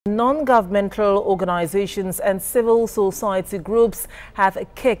Non-governmental organizations and civil society groups have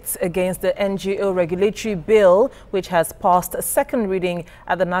kicked against the NGO regulatory bill, which has passed a second reading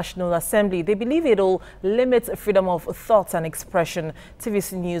at the National Assembly. They believe it will limit freedom of thought and expression.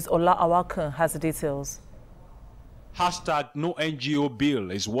 TVC News' Ola Awakan has the details. #No NGO bill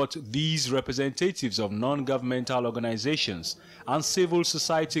is what these representatives of non-governmental organizations and civil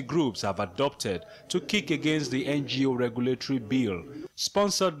society groups have adopted to kick against the NGO regulatory bill,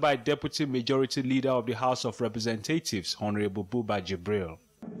 sponsored by Deputy Majority Leader of the House of Representatives, Honorable Buba Jibril.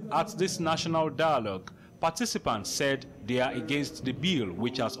 At this national dialogue, participants said they are against the bill,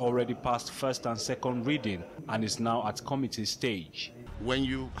 which has already passed first and second reading and is now at committee stage. When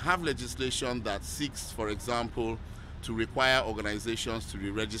you have legislation that seeks, for example, to require organizations to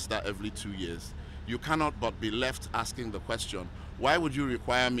re-register every 2 years, you cannot but be left asking the question, why would you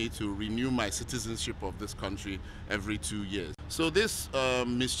require me to renew my citizenship of this country every 2 years? So this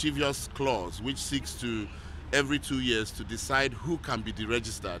mischievous clause, which seeks to, every 2 years, to decide who can be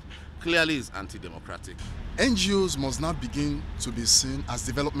deregistered, clearly is anti-democratic. NGOs must now begin to be seen as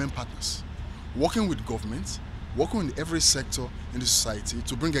development partners, working with governments, working in every sector in the society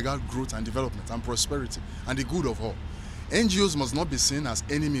to bring about growth and development and prosperity and the good of all. NGOs must not be seen as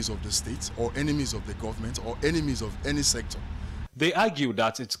enemies of the state or enemies of the government or enemies of any sector. They argue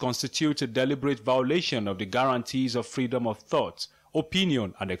that it constitutes a deliberate violation of the guarantees of freedom of thought,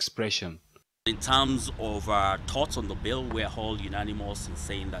 opinion and expression. In terms of thoughts on the bill, we are all unanimous in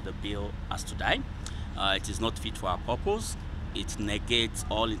saying that the bill has to die. It is not fit for our purpose. It negates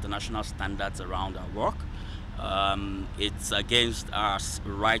all international standards around our work. It's against our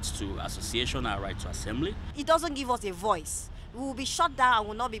right to association, our right to assembly. It doesn't give us a voice. We will be shut down and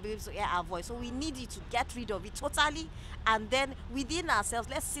will not be able to hear our voice. So we need it to get rid of it totally. And then within ourselves,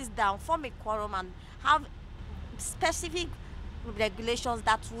 let's sit down, form a quorum and have specific regulations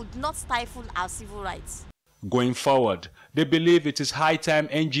that would not stifle our civil rights. Going forward, they believe it is high time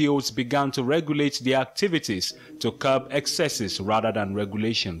NGOs began to regulate their activities to curb excesses rather than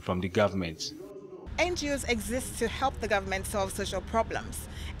regulation from the government. NGOs exist to help the government solve social problems.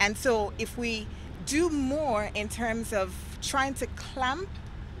 And so if we do more in terms of trying to clamp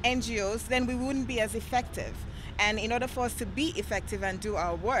NGOs, then we wouldn't be as effective. And in order for us to be effective and do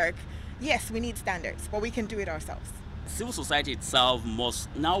our work, yes, we need standards, but we can do it ourselves. Civil society itself must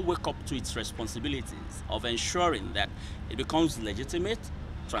now wake up to its responsibilities of ensuring that it becomes legitimate,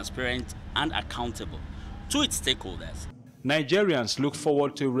 transparent, and accountable to its stakeholders. Nigerians look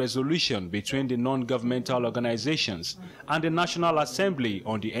forward to a resolution between the non-governmental organizations and the National Assembly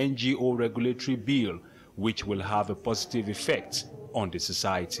on the NGO regulatory bill, which will have a positive effect on the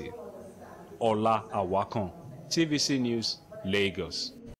society. Ola Awakan, TVC News, Lagos.